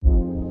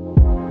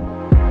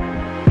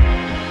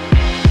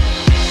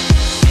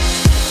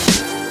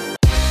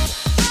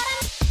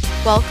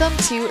Welcome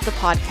to the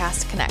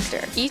Podcast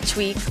Connector. Each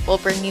week, we'll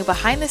bring you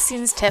behind the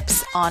scenes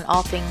tips on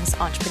all things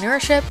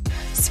entrepreneurship,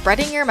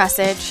 spreading your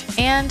message,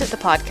 and the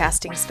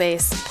podcasting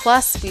space.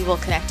 Plus, we will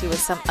connect you with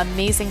some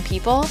amazing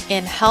people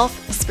in health,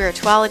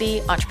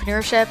 spirituality,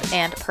 entrepreneurship,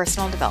 and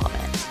personal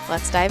development.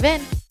 Let's dive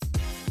in.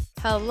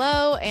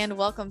 Hello, and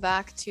welcome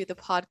back to the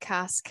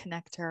Podcast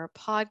Connector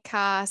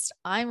podcast.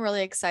 I'm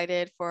really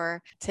excited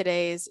for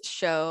today's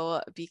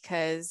show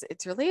because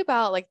it's really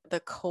about like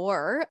the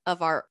core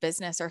of our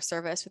business or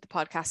service with the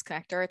Podcast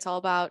Connector. It's all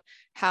about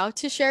how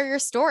to share your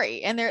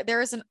story. And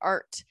there is an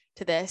art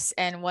to this.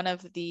 And one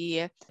of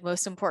the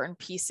most important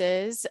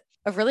pieces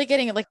of really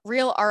getting like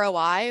real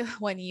ROI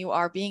when you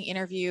are being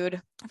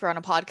interviewed for on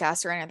a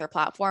podcast or any other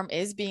platform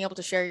is being able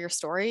to share your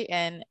story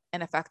in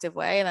an effective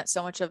way. And that's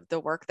so much of the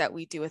work that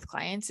we do with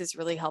clients is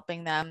really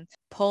helping them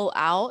pull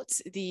out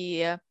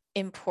the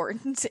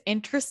important,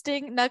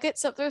 interesting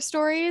nuggets of their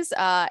stories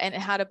and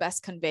how to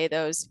best convey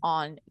those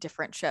on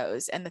different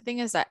shows. And the thing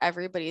is that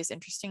everybody is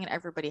interesting and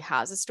everybody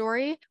has a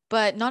story,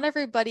 but not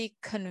everybody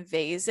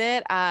conveys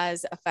it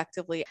as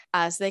effectively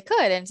as they could.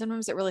 And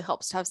sometimes it really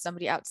helps to have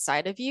somebody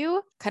outside of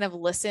you kind of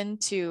listen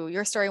to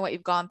your story and what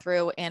you've gone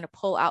through and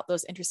pull out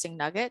those interesting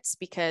nuggets.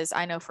 Because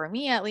I know for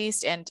me at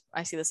least, and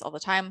I see this all the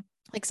time,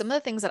 like some of the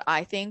things that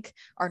I think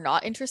are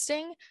not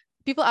interesting,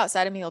 people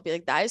outside of me will be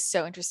like, that is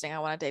so interesting. I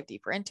want to dive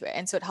deeper into it.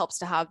 And so it helps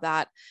to have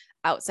that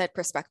outside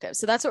perspective.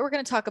 So that's what we're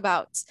going to talk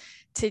about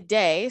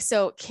today.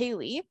 So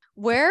Kaylee,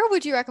 where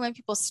would you recommend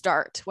people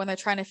start when they're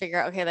trying to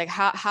figure out, okay, like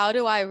how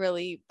do I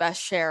really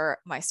best share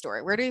my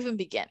story? Where do you even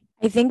begin?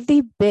 I think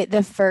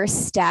the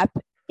first step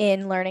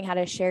in learning how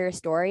to share your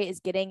story is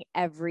getting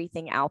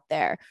everything out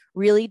there,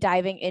 really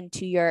diving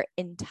into your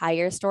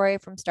entire story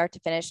from start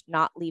to finish,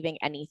 not leaving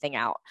anything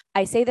out.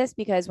 I say this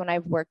because when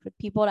I've worked with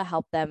people to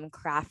help them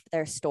craft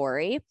their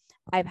story,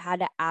 I've had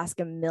to ask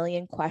a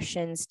million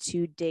questions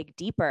to dig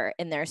deeper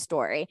in their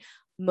story.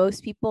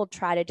 Most people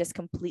try to just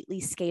completely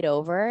skate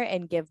over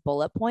and give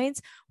bullet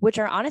points, which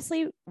are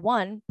honestly,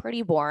 one,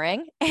 pretty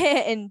boring,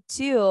 and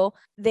two,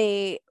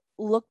 they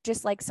look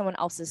just like someone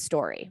else's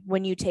story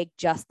when you take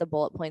just the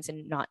bullet points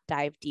and not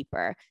dive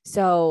deeper.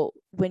 So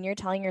when you're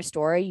telling your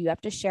story, you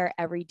have to share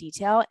every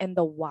detail and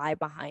the why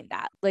behind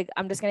that. Like,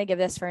 I'm just going to give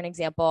this for an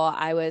example.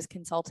 I was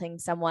consulting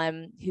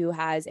someone who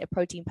has a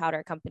protein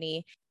powder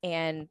company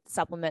and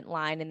supplement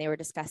line, and they were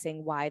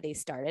discussing why they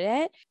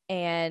started it.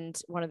 And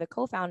one of the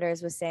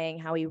co-founders was saying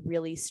how he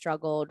really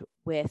struggled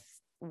with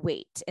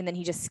weight. And then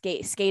he just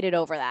skated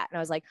over that. And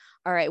I was like,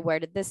 all right, where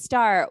did this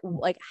start?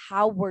 Like,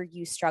 how were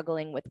you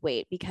struggling with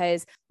weight?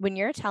 Because when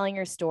you're telling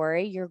your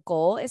story, your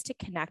goal is to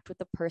connect with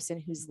the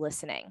person who's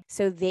listening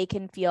so they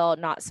can feel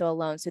not so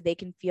alone, so they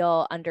can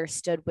feel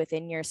understood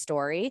within your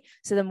story.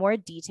 So the more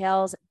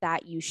details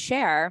that you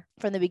share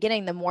from the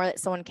beginning, the more that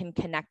someone can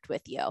connect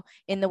with you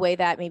in the way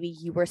that maybe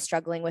you were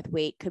struggling with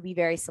weight could be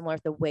very similar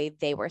to the way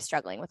they were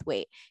struggling with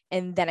weight.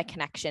 And then a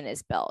connection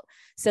is built.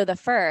 So the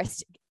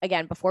first,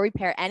 again, before we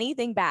pair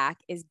anything back,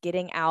 is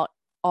getting out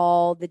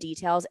all the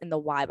details and the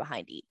why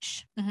behind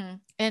each. Mm-hmm.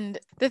 And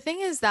the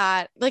thing is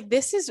that like,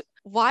 this is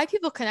why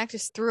people connect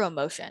is through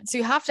emotion. So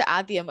you have to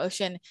add the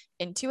emotion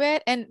into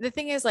it. And the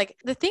thing is like,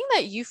 the thing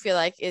that you feel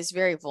like is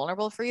very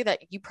vulnerable for you that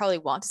you probably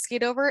want to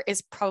skate over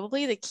is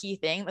probably the key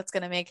thing that's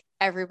going to make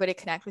everybody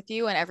connect with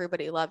you and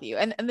everybody love you.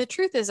 And the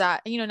truth is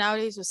that, you know,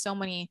 nowadays with so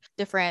many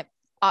different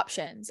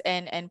options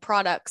and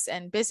products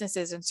and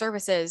businesses and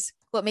services,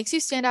 what makes you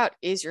stand out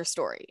is your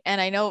story.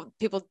 And I know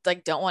people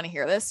like don't want to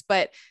hear this,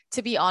 but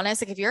to be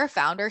honest, like if you're a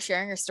founder,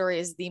 sharing your story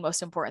is the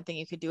most important thing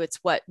you can do. It's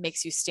what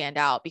makes you stand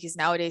out because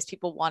nowadays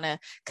people want to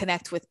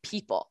connect with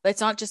people.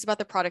 It's not just about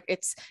the product.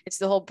 It's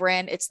the whole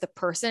brand. It's the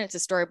person. It's the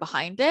story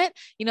behind it.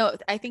 You know,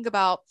 I think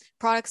about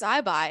products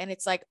I buy and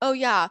it's like, oh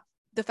yeah,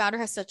 the founder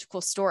has such a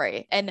cool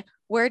story. And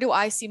where do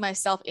I see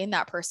myself in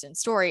that person's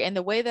story? And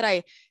the way that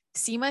I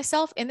see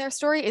myself in their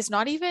story is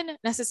not even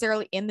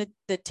necessarily in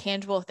the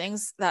tangible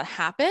things that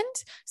happened.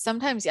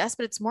 Sometimes, yes,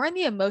 but it's more in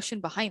the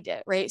emotion behind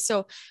it, right?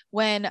 So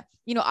when,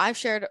 you know, I've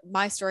shared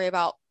my story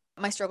about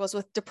my struggles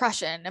with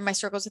depression and my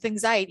struggles with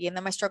anxiety and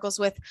then my struggles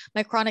with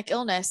my chronic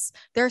illness,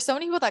 there are so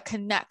many people that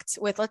connect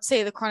with, let's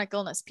say, the chronic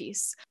illness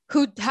piece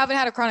who haven't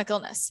had a chronic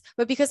illness,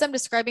 but because I'm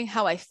describing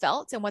how I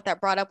felt and what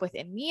that brought up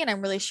within me, and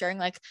I'm really sharing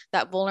like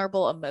that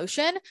vulnerable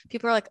emotion,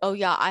 people are like, oh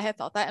yeah, I have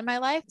felt that in my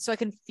life. So I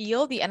can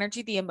feel the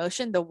energy, the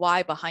emotion, the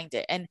why behind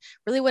it. And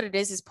really what it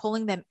is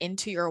pulling them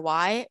into your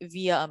why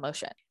via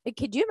emotion.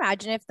 Could you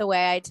imagine if the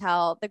way I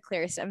tell the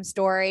ClearStem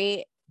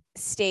story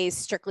stays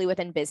strictly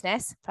within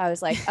business? If I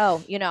was like,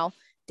 oh, you know,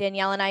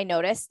 Danielle and I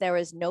noticed there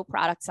was no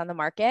products on the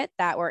market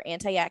that were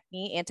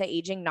anti-acne,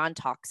 anti-aging,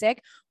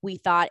 non-toxic. We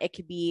thought it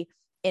could be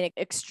an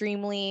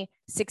extremely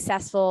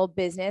successful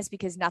business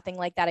because nothing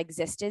like that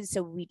existed.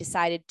 So we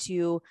decided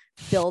to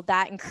build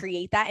that and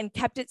create that and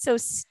kept it so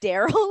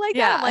sterile like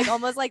that. I'm like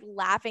almost like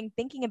laughing,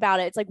 thinking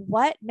about it. It's like,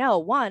 what? No,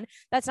 one,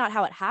 that's not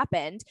how it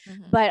happened.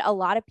 Mm-hmm. But a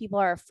lot of people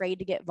are afraid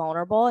to get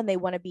vulnerable and they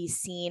want to be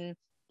seen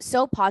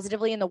so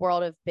positively in the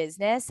world of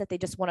business that they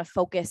just want to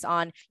focus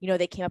on,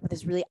 they came up with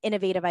this really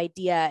innovative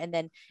idea and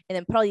then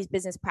put all these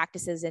business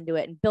practices into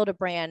it and build a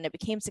brand. It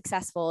became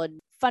successful and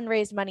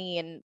fundraised money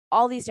and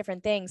all these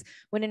different things,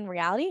 when in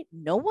reality,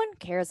 no one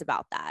cares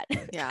about that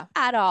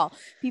at all.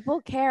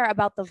 People care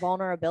about the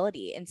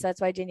vulnerability. And so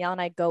that's why Danielle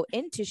and I go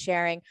into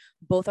sharing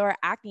both our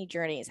acne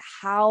journeys,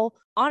 how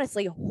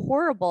honestly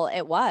horrible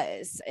it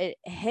was. It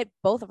hit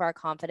both of our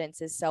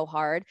confidences so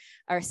hard,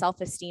 our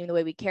self-esteem, the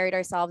way we carried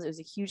ourselves. It was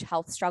a huge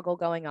health struggle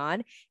going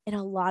on. And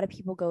a lot of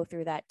people go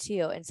through that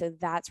too. And so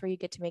that's where you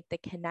get to make the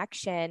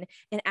connection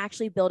and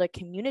actually build a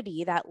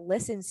community that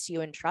listens to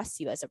you and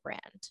trusts you as a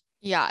brand.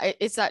 Yeah,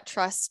 it's that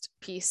trust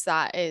piece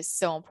that is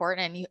so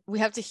important. And we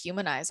have to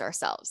humanize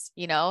ourselves,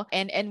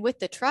 and with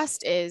the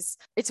trust it's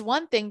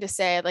one thing to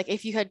say, like,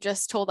 if you had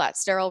just told that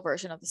sterile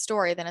version of the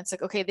story, then it's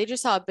like, okay, they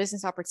just saw a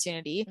business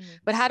opportunity,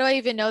 but how do I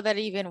even know that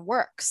it even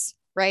works?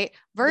 Right.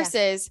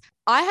 Versus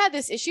I had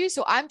this issue,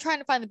 so I'm trying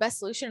to find the best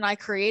solution and I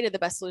created the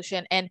best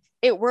solution and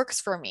it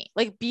works for me.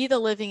 Like, be the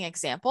living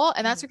example.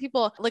 And that's where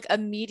people like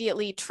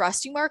immediately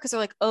trust you more, because they're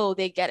like, oh,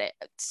 they get it.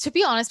 To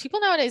be honest, people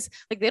nowadays,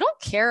 like, they don't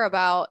care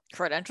about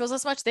credentials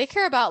as much. They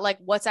care about like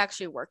what's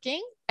actually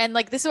working. And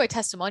like, this is why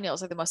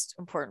testimonials are the most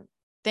important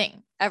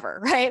thing ever,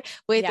 right?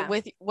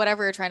 With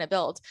whatever you're trying to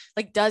build,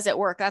 like, does it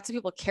work? That's what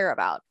people care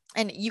about.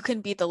 And you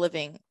can be the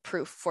living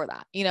proof for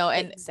that,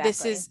 and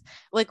This is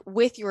like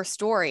with your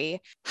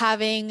story,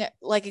 having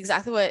like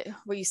exactly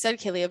what you said,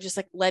 Kaylee, of just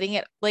like laying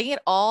it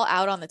all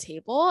out on the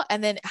table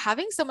and then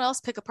having someone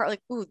else pick apart, like,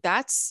 ooh,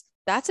 that's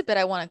a bit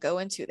I want to go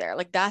into there.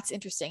 Like, that's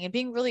interesting, and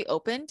being really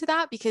open to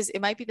that, because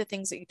it might be the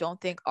things that you don't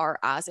think are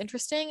as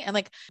interesting, and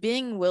like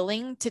being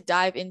willing to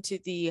dive into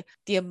the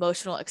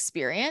emotional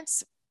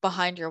experience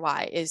behind your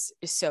why is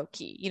so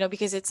key,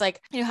 because it's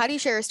like, how do you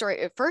share a story?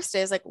 At first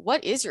is like,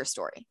 what is your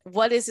story?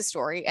 What is the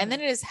story? And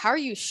then it is, how are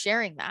you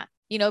sharing that?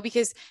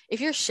 Because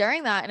if you're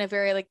sharing that in a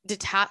very like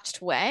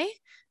detached way,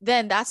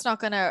 then that's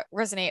not going to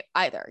resonate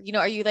either.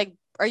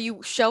 Are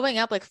you showing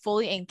up like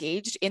fully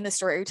engaged in the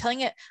story? Are you telling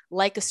it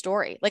like a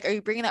story? Like, are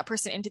you bringing that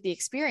person into the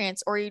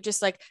experience, or are you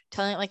just like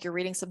telling it like you're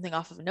reading something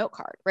off of a note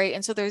card? Right.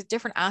 And so there's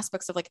different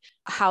aspects of like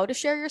how to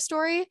share your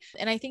story.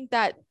 And I think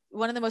that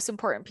one of the most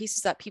important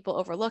pieces that people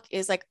overlook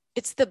is like,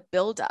 it's the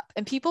buildup,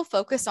 and people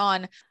focus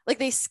on like,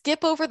 they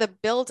skip over the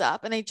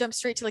buildup and they jump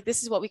straight to like,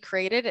 this is what we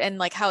created and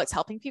like how it's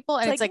helping people.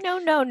 And it's like,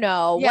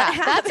 no. Yeah,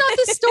 that's not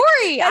the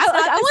story.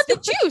 I want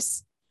the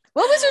juice.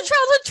 What was your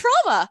childhood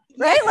trauma?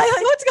 Right? Like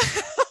what's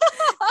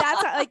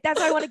that's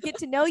why I want to get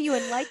to know you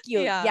and like you.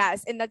 Yeah.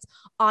 Yes. And that's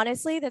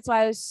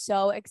why I was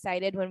so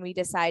excited when we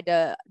decide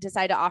to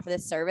offer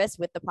this service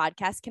with the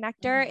podcast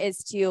connector,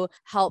 is to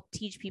help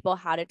teach people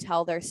how to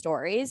tell their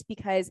stories,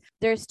 because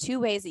there's two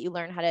ways that you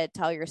learn how to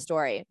tell your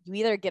story. You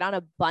either get on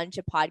a bunch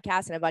of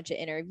podcasts and a bunch of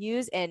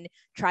interviews and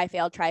try,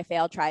 fail,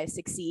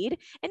 succeed,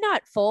 and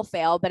not full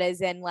fail, but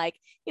as in like,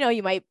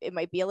 it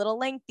might be a little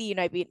lengthy. You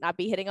might not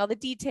be hitting all the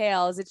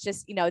details. It's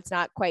just, it's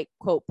not quite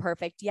quote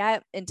perfect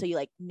yet until you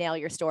like nail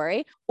your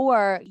story.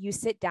 Or you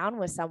sit down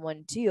with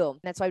someone too.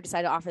 That's why I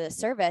decided to offer this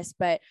service.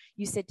 But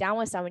you sit down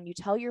with someone, you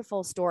tell your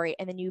full story,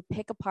 and then you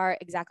pick apart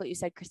exactly what you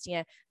said,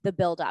 Christina, the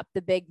buildup,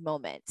 the big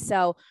moment.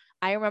 So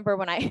I remember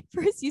when I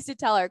first used to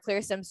tell our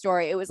ClearStem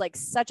story, it was like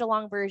such a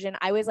long version.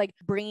 I was like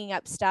bringing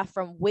up stuff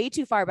from way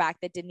too far back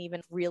that didn't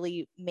even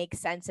really make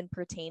sense and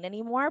pertain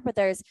anymore. But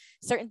there's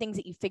certain things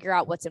that you figure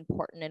out what's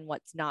important and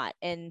what's not.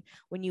 And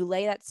when you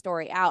lay that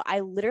story out, I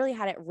literally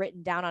had it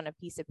written down on a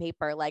piece of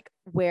paper, like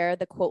where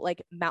the quote,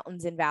 like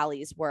mountains and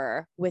valleys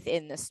were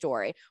within the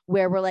story,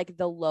 where were like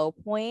the low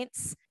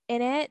points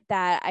in it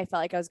that I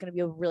felt like I was going to be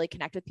able to really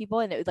connect with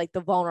people. And it was like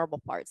the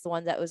vulnerable parts, the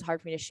ones that was hard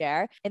for me to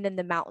share. And then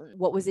the mountain,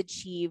 what was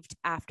achieved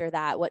after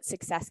that, what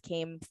success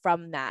came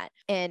from that.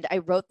 And I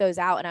wrote those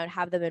out and I would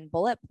have them in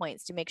bullet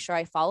points to make sure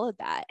I followed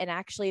that. And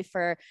actually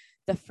for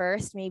the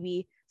first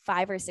maybe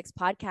 5 or 6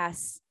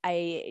 podcasts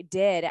I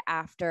did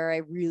after I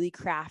really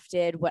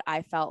crafted what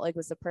I felt like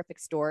was the perfect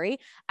story,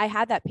 I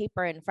had that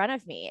paper in front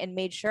of me and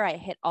made sure I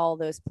hit all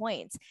those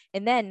points.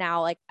 And then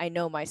now, like, I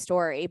know my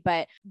story,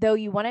 but though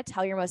you want to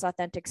tell your most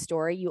authentic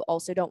story, you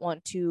also don't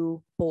want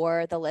to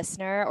bore the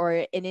listener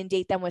or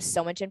inundate them with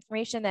so much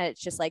information that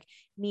it's just like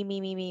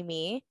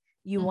me.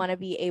 You want to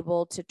be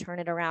able to turn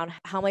it around.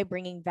 How am I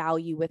bringing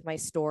value with my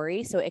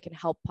story so it can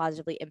help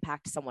positively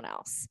impact someone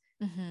else?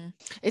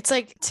 It's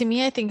like, to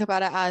me, I think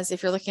about it as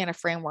if you're looking at a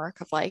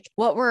framework of like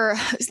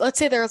let's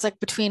say there was like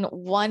between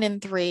 1 and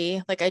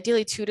 3, like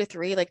ideally 2 to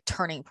 3, like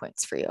turning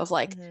points for you of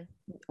like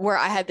where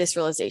I had this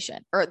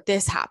realization or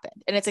this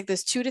happened. And it's like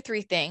those 2 to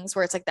 3 things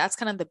where it's like, that's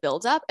kind of the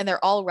buildup and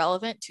they're all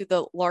relevant to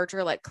the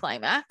larger like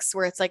climax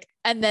where it's like,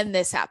 and then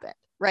this happened.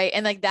 Right.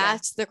 And like,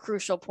 that's the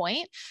crucial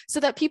point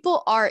so that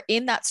people are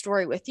in that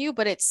story with you,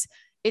 but it's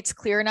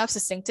clear enough,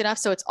 succinct enough.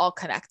 So it's all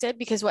connected,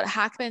 because what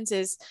happens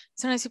is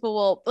sometimes people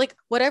will like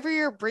whatever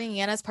you're bringing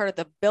in as part of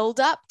the build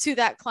up to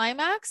that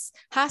climax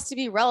has to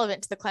be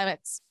relevant to the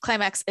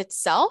climax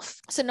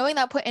itself. So knowing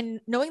that point and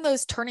knowing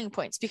those turning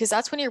points, because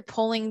that's when you're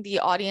pulling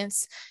the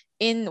audience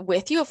in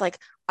with you of like,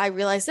 I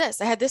realized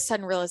this, I had this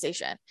sudden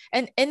realization.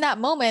 And in that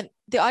moment,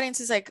 the audience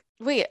is like,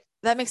 wait,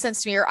 that makes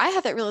sense to me. Or I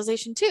had that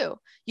realization too,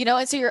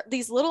 And so you're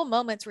these little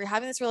moments where you're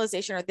having this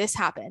realization or this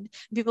happened,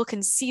 and people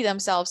can see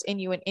themselves in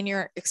you and in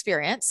your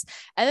experience.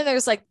 And then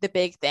there's like the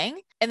big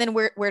thing. And then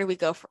where do we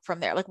go from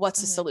there? Like,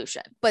 what's the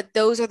solution? But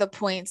those are the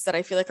points that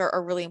I feel like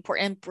are really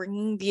important, and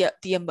bringing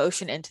the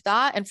emotion into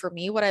that. And for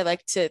me, what I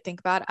like to think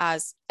about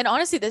as, and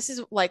honestly, this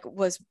is like,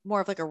 was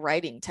more of like a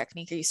writing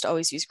technique I used to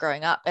always use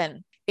growing up.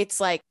 And it's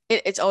like,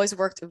 it's always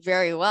worked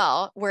very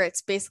well, where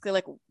it's basically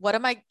like, what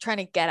am I trying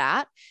to get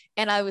at?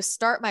 And I would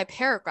start my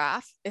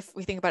paragraph, if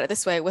we think about it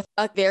this way, with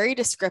a very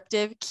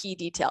descriptive key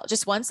detail,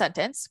 just one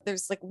sentence.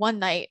 There's like one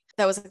night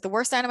that was like the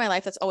worst night of my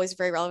life. That's always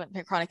very relevant to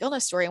my chronic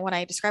illness story. And when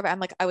I describe it, I'm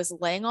like, I was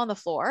laying on the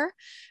floor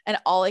and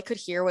all I could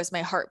hear was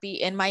my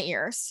heartbeat in my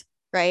ears.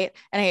 Right.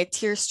 And I had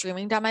tears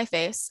streaming down my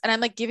face. And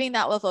I'm like giving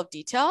that level of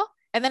detail.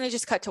 And then I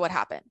just cut to what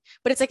happened.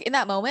 But it's like in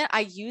that moment, I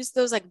use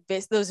those like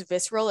those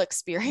visceral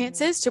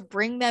experiences to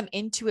bring them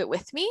into it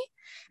with me.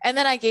 And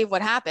then I gave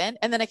what happened,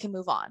 and then I can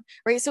move on.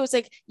 Right. So it's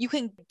like, you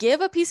can give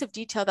a piece of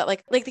detail that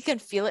like they can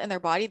feel it in their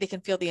body. They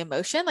can feel the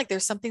emotion. Like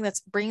there's something that's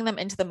bringing them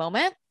into the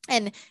moment,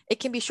 and it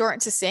can be short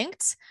and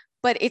succinct,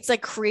 but it's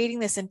like creating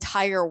this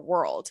entire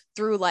world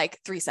through like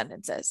 3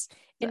 sentences.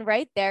 And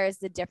right there is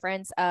the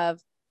difference of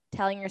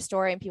telling your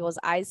story and people's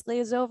eyes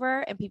glaze over,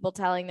 and people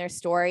telling their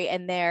story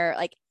and they're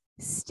like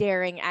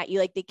staring at you,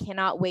 like they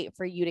cannot wait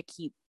for you to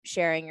keep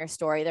sharing your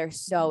story. They're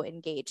so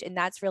engaged, and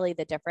that's really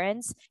the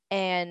difference.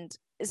 And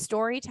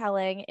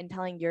storytelling and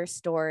telling your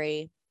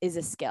story is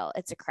a skill.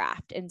 It's a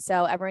craft. And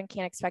so everyone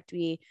can't expect to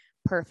be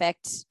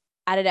perfect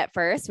at it at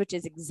first, which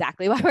is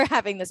exactly why we're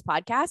having this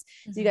podcast.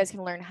 So you guys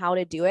can learn how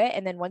to do it.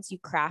 And then once you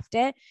craft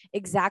it,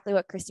 exactly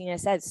what Christina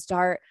said,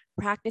 start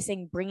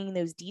practicing bringing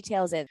those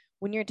details in.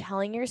 When you're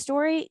telling your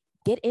story,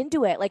 get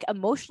into it, like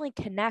emotionally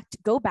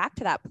connect, go back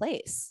to that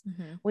place.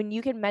 When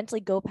you can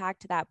mentally go back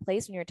to that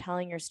place, when you're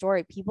telling your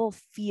story, people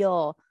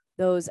feel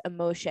those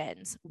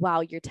emotions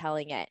while you're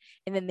telling it.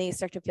 And then they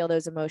start to feel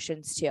those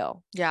emotions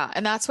too. Yeah.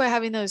 And that's why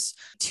having those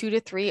 2 to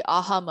 3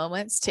 aha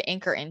moments to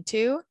anchor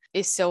into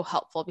is so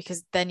helpful,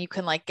 because then you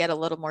can like get a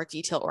little more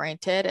detail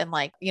oriented and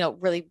like,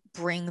 really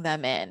bring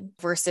them in,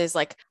 versus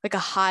like a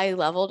high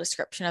level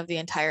description of the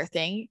entire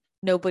thing.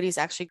 Nobody's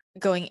actually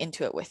going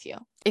into it with you.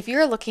 If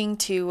you're looking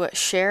to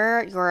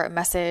share your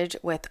message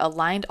with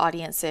aligned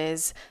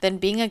audiences, then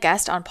being a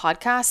guest on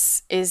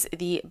podcasts is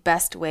the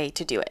best way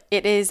to do it.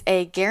 It is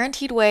a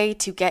guaranteed way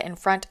to get in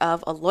front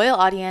of a loyal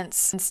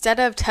audience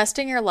instead of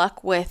testing your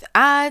luck with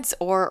ads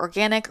or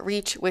organic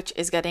reach, which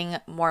is getting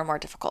more and more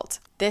difficult.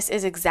 This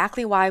is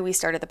exactly why we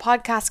started the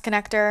Podcast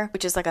Connector,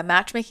 which is like a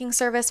matchmaking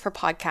service for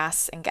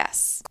podcasts and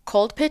guests.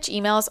 Cold pitch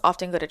emails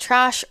often go to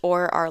trash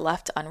or are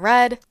left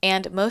unread,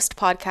 and most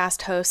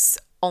podcast hosts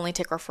only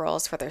take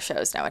referrals for their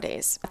shows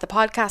nowadays. At the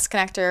Podcast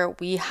Connector,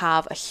 we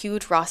have a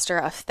huge roster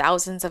of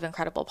thousands of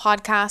incredible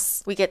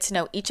podcasts. We get to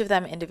know each of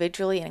them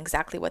individually and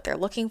exactly what they're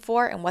looking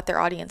for and what their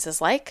audience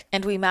is like.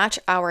 And we match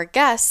our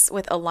guests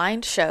with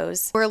aligned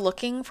shows. We're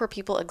looking for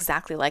people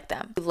exactly like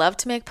them. We love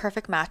to make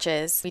perfect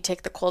matches. We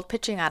take the cold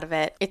pitching out of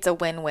it. It's a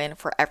win-win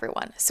for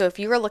everyone. So if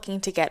you are looking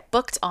to get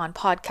booked on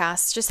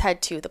podcasts, just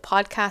head to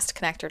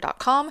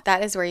thepodcastconnector.com.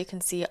 That is where you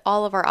can see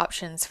all of our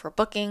options for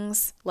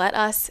bookings. Let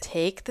us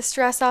take the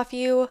stress off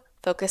you.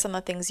 Focus on the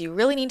things you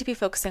really need to be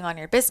focusing on in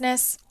your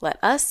business. Let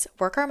us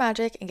work our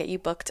magic and get you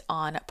booked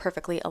on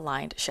perfectly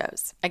aligned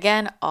shows.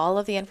 Again, all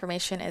of the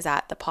information is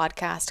at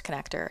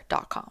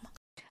thepodcastconnector.com.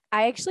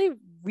 I actually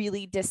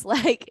really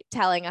dislike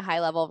telling a high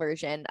level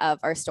version of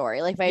our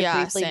story. Like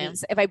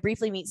if I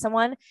briefly meet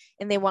someone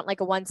and they want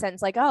like a 1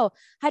 sentence, like, oh,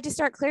 had to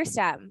start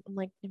ClearStep. I'm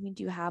like, I mean,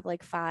 do you have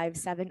like 5,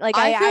 7? Like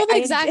I feel the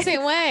exact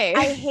same way.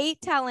 I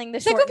hate telling the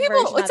it's like when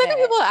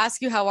people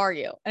ask you, how are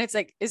you? And it's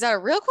like, is that a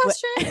real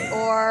question?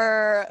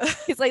 Or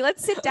it's like,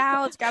 let's sit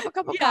down, let's grab a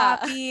cup of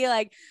coffee.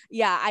 Like,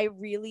 I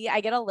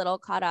get a little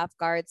caught off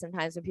guard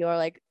sometimes when people are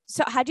like,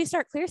 so how'd you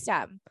start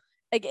ClearStep?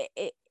 Like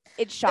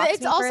it shocks me.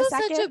 It's also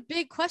such a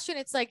big question.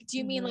 It's like, do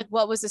you mean like,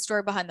 what was the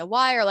story behind the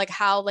why, or like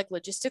how, like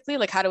logistically,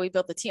 like how do we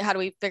build the team? How do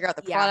we figure out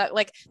the product?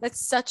 Like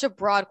that's such a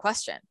broad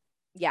question.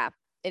 Yeah,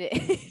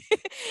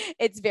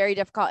 it's very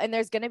difficult. And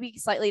there's going to be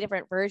slightly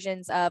different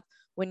versions of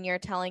when you're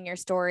telling your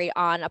story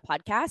on a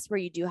podcast where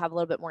you do have a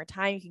little bit more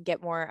time, you can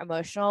get more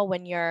emotional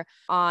when you're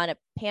on a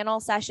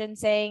panel session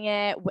saying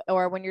it,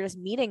 or when you're just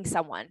meeting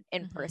someone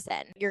in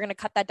person. You're going to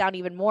cut that down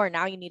even more.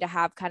 Now you need to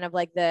have kind of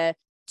like the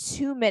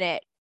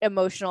 2-minute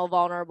emotional,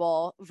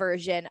 vulnerable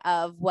version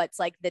of what's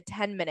like the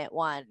 10-minute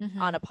one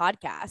on a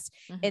podcast.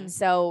 And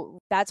so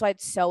that's why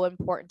it's so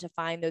important to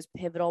find those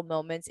pivotal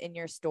moments in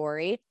your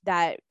story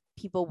that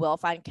people will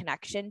find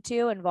connection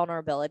to and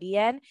vulnerability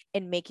in,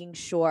 and making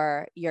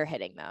sure you're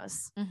hitting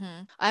those.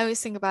 I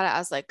always think about it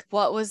as like,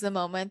 what was the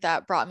moment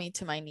that brought me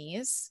to my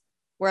knees?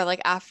 Where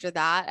like after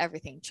that,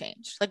 everything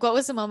changed. Like, what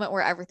was the moment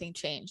where everything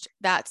changed?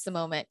 That's the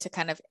moment to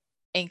kind of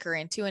anchor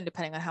into, and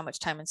depending on how much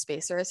time and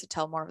space there is to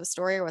tell more of the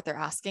story or what they're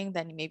asking,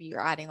 then maybe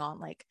you're adding on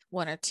like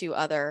 1 or 2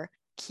 other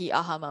key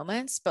aha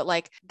moments. But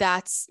like,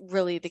 that's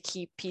really the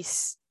key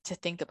piece to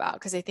think about.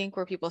 Because I think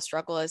where people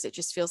struggle is it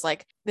just feels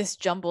like this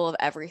jumble of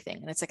everything.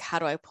 And it's like, how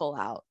do I pull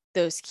out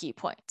those key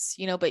points?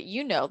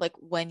 But like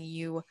when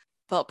you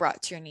felt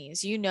brought to your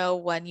knees,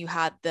 when you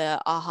had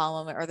the aha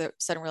moment or the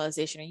sudden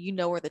realization,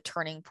 or where the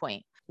turning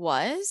point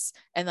was,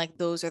 and like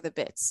those are the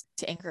bits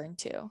to anchor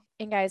into.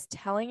 And guys,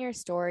 telling your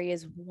story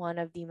is one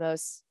of the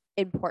most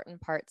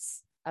important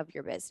parts of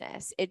your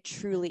business. It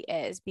truly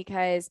is,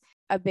 because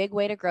a big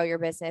way to grow your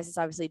business is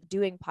obviously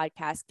doing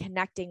podcasts,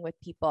 connecting with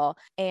people.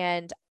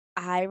 And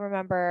I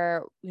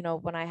remember,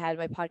 when I had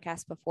my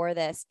podcast before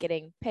this,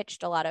 getting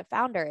pitched a lot of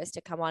founders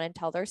to come on and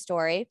tell their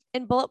story.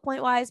 And bullet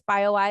point wise,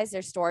 bio wise,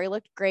 their story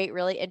looked great,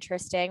 really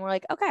interesting. We're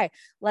like, okay,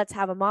 let's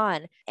have them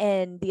on.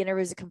 And the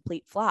interview was a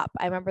complete flop.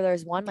 I remember there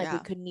was one we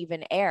couldn't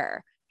even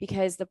air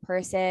because the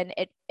person,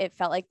 it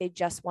felt like they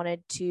just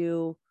wanted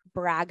to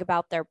brag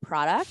about their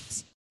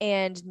product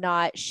and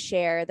not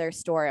share their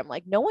story. I'm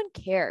like, no one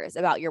cares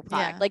about your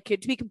product. Like, to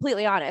be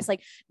completely honest,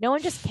 like no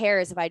one just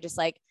cares if I just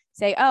like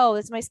say, oh,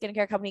 this is my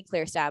skincare company,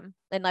 ClearStem.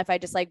 And if I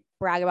just like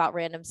brag about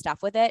random stuff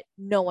with it,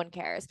 no one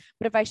cares.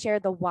 But if I share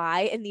the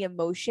why and the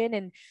emotion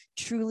and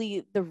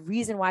truly the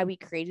reason why we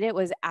created it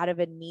was out of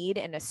a need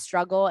and a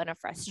struggle and a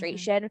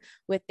frustration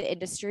with the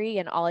industry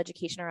and all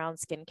education around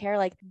skincare,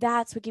 like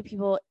that's what gets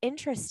people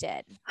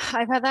interested.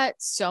 I've had that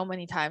so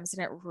many times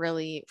and it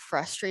really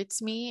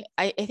frustrates me.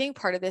 I think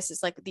part of this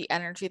is like the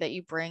energy that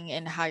you bring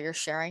and how you're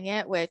sharing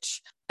it,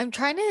 which I'm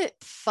trying to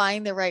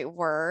find the right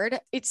word.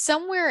 It's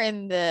somewhere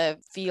in the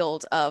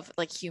field of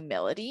like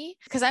humility,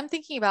 because I'm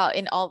thinking about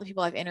in all the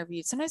people I've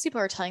interviewed, sometimes people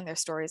are telling their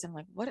stories. I'm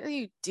like, what are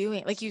you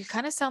doing? Like, you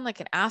kind of sound like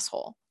an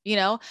asshole,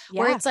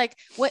 where it's like,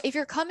 what if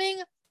you're coming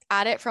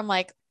at it from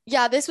like,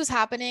 yeah, this was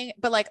happening,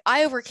 but like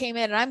I overcame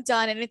it and I'm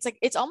done. And it's like,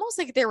 it's almost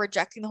like they're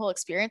rejecting the whole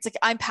experience. Like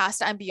I'm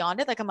past it, I'm beyond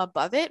it, like I'm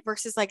above it,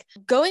 versus like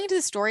going into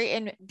the story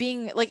and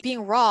being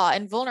raw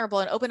and vulnerable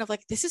and open of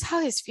like, this is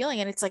how he's feeling.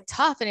 And it's like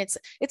tough. And it's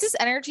this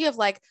energy of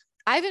like,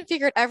 I haven't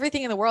figured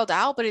everything in the world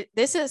out, but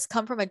this has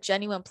come from a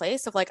genuine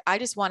place of like, I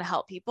just want to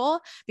help people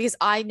because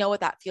I know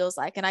what that feels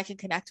like and I can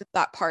connect with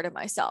that part of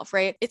myself,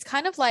 right? It's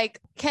kind of like,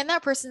 can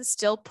that person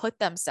still put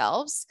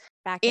themselves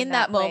back in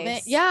that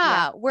moment?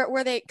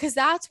 Where they, because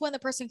that's when the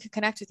person can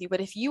connect with you.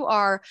 But if you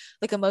are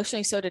like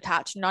emotionally so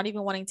detached, not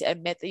even wanting to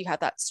admit that you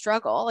had that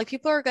struggle, like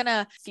people are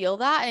gonna feel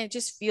that, and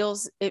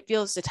it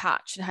feels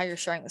detached in how you're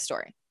sharing the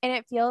story. And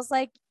it feels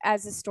like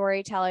as a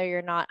storyteller,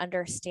 you're not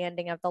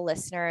understanding of the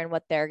listener and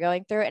what they're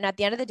going through. And at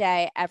the end of the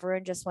day,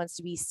 everyone just wants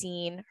to be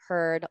seen,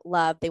 heard,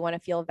 loved. They want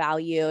to feel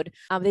valued.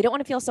 They don't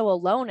want to feel so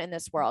alone in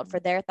this world for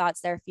their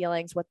thoughts, their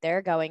feelings, what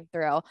they're going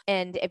through.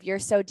 And if you're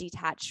so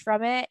detached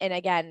from it, and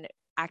again,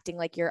 acting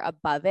like you're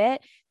above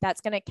it,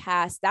 that's going to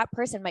cast, that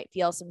person might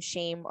feel some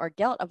shame or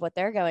guilt of what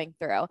they're going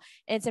through.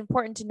 And it's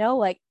important to know,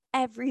 like,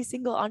 every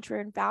single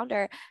entrepreneur and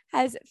founder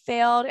has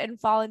failed and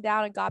fallen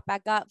down and got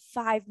back up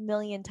 5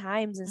 million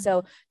times. And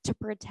so to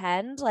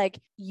pretend like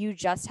you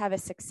just have a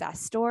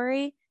success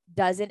story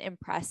doesn't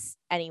impress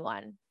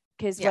anyone.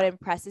 Because what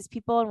impresses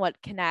people and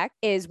what connect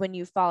is when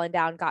you've fallen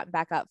down, gotten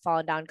back up,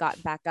 fallen down,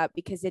 gotten back up,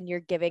 because then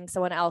you're giving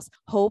someone else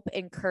hope,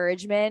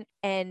 encouragement,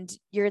 and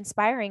you're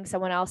inspiring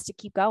someone else to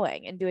keep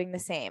going and doing the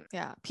same.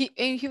 Yeah.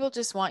 And people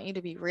just want you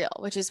to be real,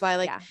 which is why,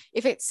 like,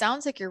 if it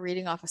sounds like you're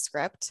reading off a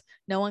script,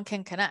 no one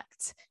can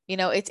connect.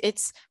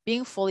 It's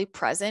being fully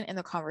present in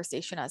the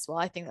conversation as well.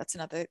 I think that's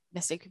another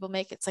mistake people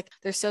make. It's like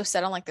they're so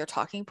set on like their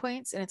talking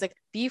points, and it's like,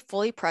 be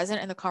fully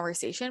present in the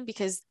conversation,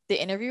 because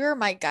the interviewer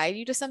might guide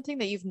you to something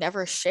that you've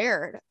never shared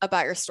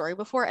about your story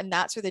before. And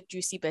that's where the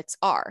juicy bits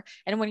are.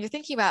 And when you're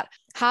thinking about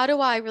how do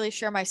I really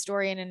share my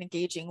story in an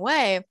engaging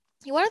way,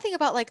 you want to think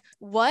about like,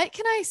 what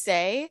can I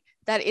say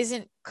that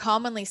isn't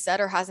commonly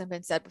said or hasn't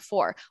been said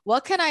before?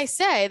 What can I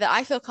say that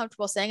I feel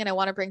comfortable saying and I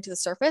want to bring to the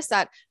surface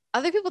that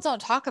other people don't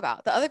talk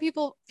about, that other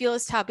people feel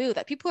is taboo,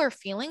 that people are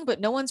feeling, but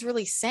no one's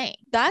really saying?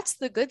 That's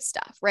the good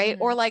stuff, right?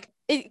 Or like,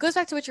 it goes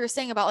back to what you were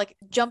saying about like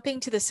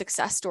jumping to the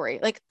success story.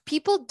 Like,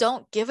 people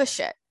don't give a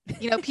shit.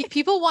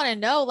 People want to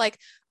know like,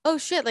 oh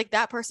shit, like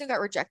that person got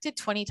rejected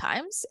 20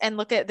 times and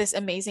look at this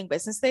amazing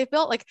business they've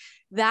built. Like,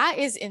 that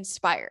is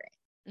inspiring.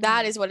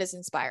 That is what is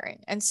inspiring.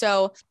 And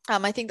so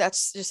I think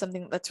that's just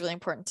something that's really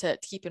important to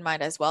keep in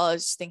mind as well,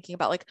 as just thinking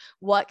about like,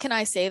 what can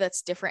I say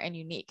that's different and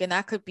unique? And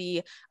that could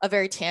be a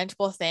very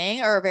tangible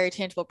thing or a very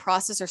tangible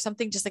process or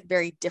something just like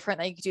very different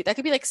that you could do. That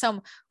could be like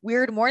some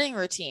weird morning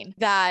routine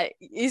that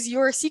is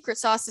your secret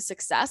sauce to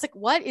success. Like,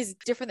 what is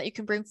different that you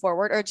can bring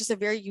forward, or just a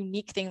very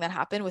unique thing that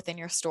happened within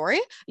your story,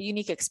 a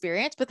unique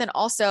experience. But then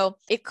also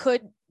it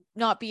could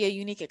not be a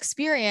unique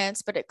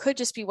experience, but it could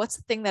just be, what's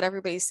the thing that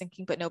everybody's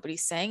thinking but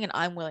nobody's saying, and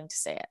I'm willing to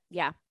say it.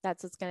 Yeah,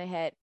 that's what's going to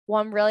hit.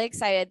 Well, I'm really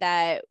excited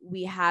that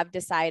we have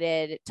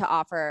decided to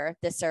offer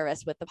this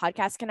service with the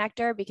Podcast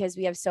Connector, because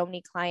we have so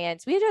many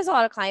clients. We have a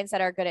lot of clients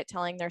that are good at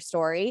telling their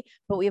story,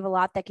 but we have a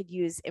lot that could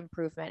use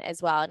improvement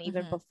as well. And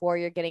even before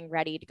you're getting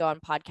ready to go on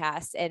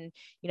podcasts and,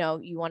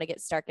 you want to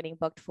start getting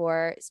booked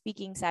for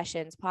speaking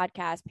sessions,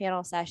 podcasts,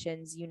 panel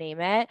sessions, you name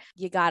it,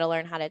 you got to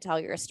learn how to tell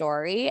your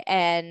story.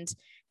 And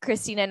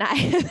Christina and I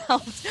have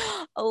helped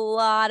a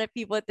lot of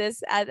people at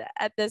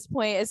this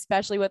point,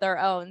 especially with our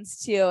owns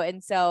too.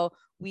 And so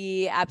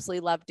we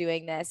absolutely love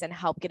doing this and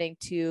help getting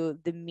to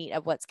the meat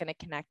of what's going to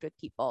connect with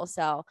people.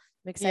 So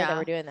I'm excited that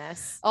we're doing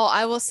this. Oh,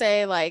 I will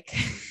say, like,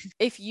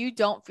 if you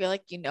don't feel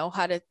like you know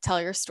how to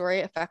tell your story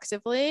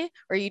effectively,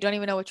 or you don't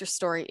even know what your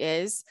story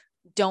is,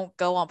 don't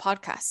go on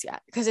podcasts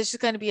yet, because it's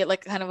just going to be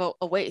like kind of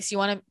a waste. You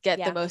want to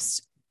get the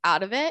most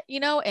out of it,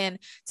 and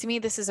to me,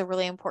 this is a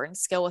really important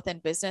skill within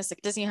business. Like,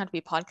 it doesn't even have to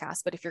be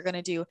podcasts, but if you're going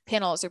to do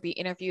panels or be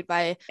interviewed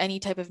by any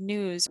type of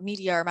news,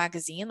 media, or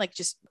magazine, like,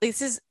 just,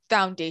 this is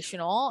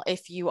foundational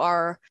if you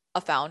are a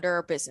founder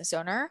or business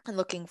owner and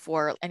looking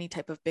for any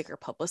type of bigger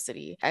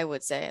publicity. I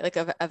would say, like,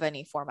 of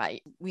any format,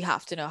 we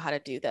have to know how to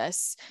do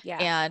this.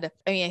 And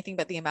I mean, I think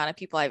about the amount of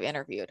people I've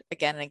interviewed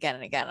again and again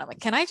and again. I'm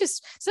like,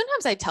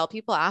 sometimes I tell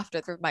people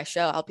after my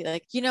show, I'll be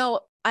like,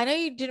 I know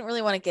you didn't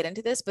really want to get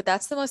into this, but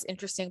that's the most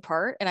interesting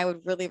part. And I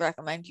would really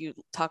recommend you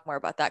talk more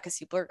about that, because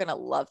people are going to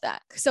love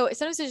that. So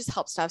sometimes it just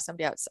helps to have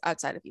somebody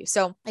outside of you.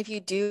 So if you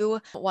do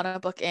want to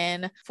book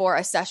in for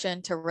a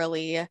session to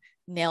really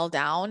nail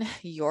down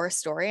your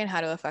story and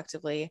how to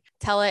effectively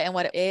tell it and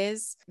what it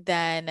is,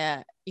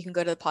 then you can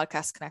go to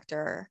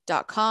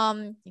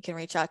thepodcastconnector.com. You can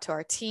reach out to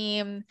our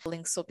team.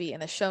 Links will be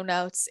in the show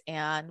notes,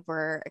 and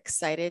we're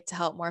excited to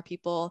help more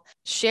people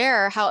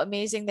share how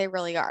amazing they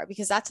really are,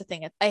 because that's the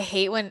thing. I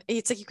hate when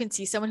it's like you can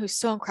see someone who's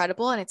so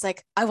incredible and it's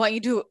like, I want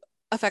you to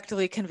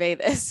effectively convey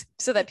this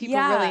so that people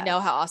really know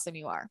how awesome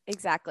you are.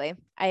 Exactly.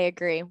 I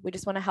agree. We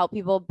just want to help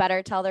people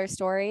better tell their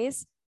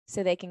stories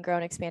so they can grow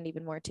and expand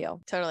even more too.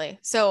 Totally.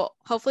 So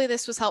hopefully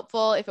this was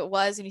helpful. If it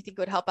was, and you think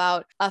it would help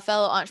out a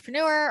fellow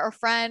entrepreneur or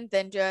friend,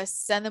 then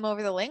just send them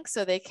over the link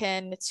so they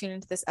can tune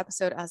into this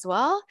episode as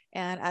well.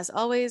 And as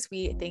always,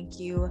 we thank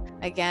you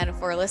again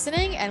for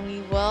listening, and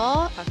we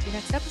will talk to you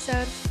next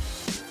episode.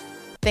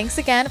 Thanks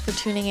again for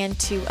tuning in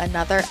to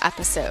another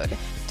episode.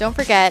 Don't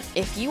forget,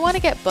 if you want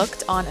to get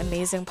booked on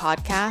amazing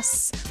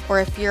podcasts, or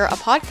if you're a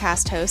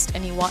podcast host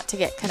and you want to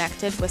get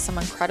connected with some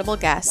incredible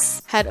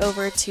guests, head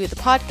over to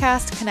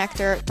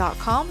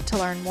thepodcastconnector.com to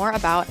learn more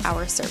about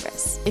our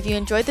service. If you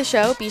enjoyed the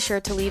show, be sure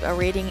to leave a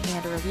rating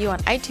and a review on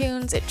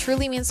iTunes. It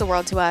truly means the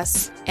world to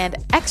us. And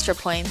extra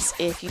points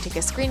if you take a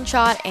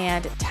screenshot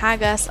and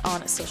tag us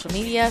on social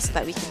media so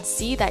that we can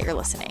see that you're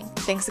listening.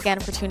 Thanks again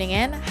for tuning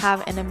in.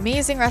 Have an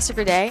amazing rest of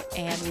your day,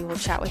 and we will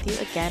chat with you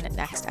again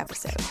next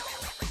episode.